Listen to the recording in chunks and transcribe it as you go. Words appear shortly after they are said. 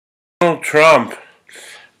Donald Trump.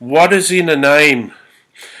 What is in a name?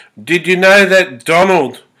 Did you know that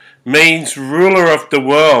Donald means ruler of the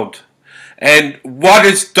world? And what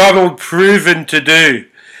is Donald proven to do?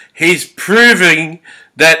 He's proving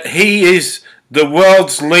that he is the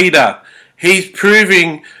world's leader. He's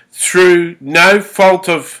proving through no fault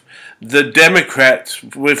of the Democrats,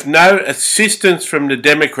 with no assistance from the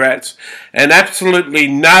Democrats and absolutely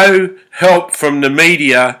no help from the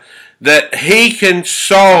media, that he can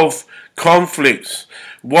solve conflicts.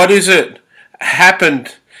 What is it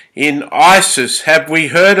happened in ISIS? Have we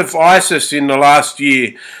heard of ISIS in the last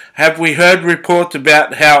year? Have we heard reports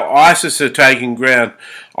about how ISIS are taking ground?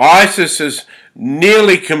 ISIS is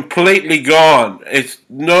nearly completely gone. It's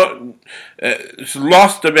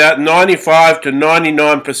lost about 95 to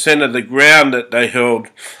 99% of the ground that they held.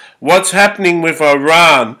 What's happening with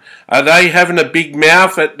Iran? Are they having a big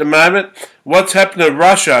mouth at the moment? What's happened to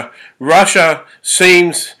Russia? Russia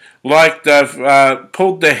seems like they've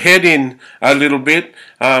pulled their head in a little bit.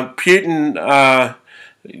 Putin,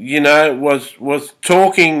 was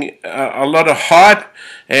talking a lot of hype,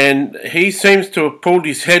 and he seems to have pulled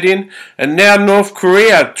his head in. And now North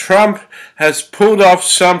Korea, Trump has pulled off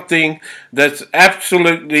something that's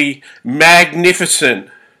absolutely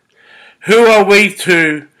magnificent. Who are we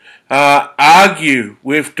to argue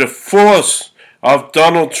with the force of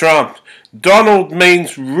Donald Trump? Donald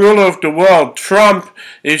means ruler of the world. Trump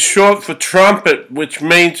is short for trumpet, which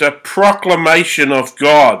means a proclamation of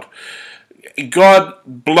God. God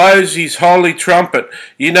blows his holy trumpet.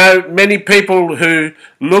 You know, many people who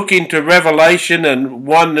look into Revelation and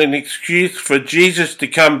want an excuse for Jesus to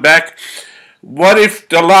come back, what if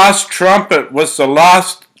the last trumpet was the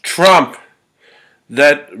last trump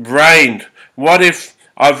that reigned? What if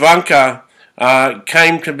Ivanka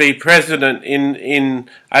came to be president in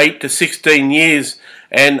 8 to 16 years,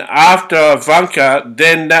 and after Ivanka,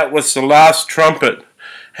 then that was the last trumpet?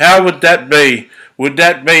 How would that be? Would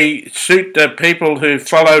that suit the people who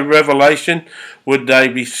follow Revelation? Would they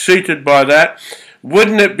be suited by that?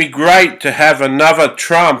 Wouldn't it be great to have another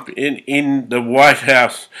Trump in the White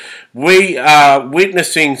House? We are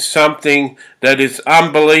witnessing something that is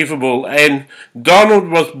unbelievable, and Donald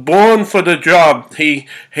was born for the job.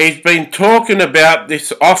 He's been talking about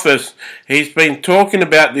this office. He's been talking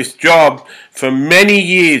about this job for many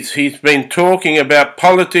years. He's been talking about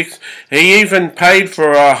politics. He even paid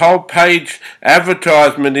for a whole page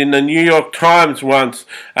advertisement in the New York Times once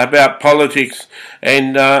about politics,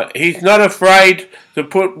 and he's not afraid to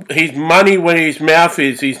put his money where his mouth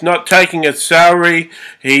is. He's not taking a salary.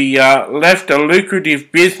 He left a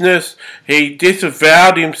lucrative business. He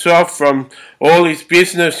disavowed himself from all his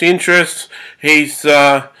business interests. He's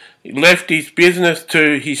left his business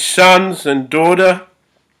to his sons and daughter.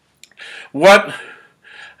 What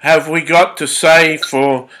have we got to say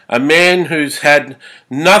for a man who's had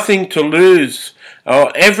nothing to lose,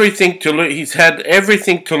 or everything to lose? He's had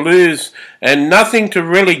everything to lose and nothing to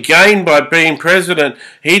really gain by being president.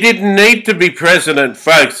 He didn't need to be president,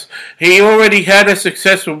 folks. He already had a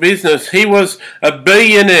successful business. He was a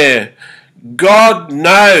billionaire. God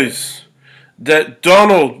knows that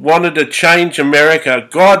Donald wanted to change America.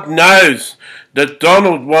 God knows that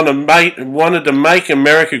Donald wanted to make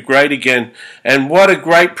America great again. And what a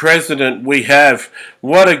great president we have.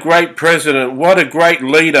 What a great president. What a great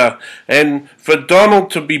leader. And for Donald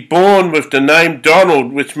to be born with the name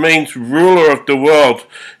Donald, which means ruler of the world,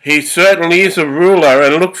 he certainly is a ruler.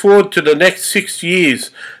 And look forward to the next 6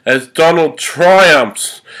 years as Donald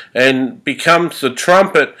triumphs and becomes the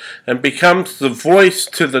trumpet and becomes the voice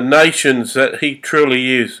to the nations that he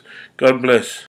truly is. God bless.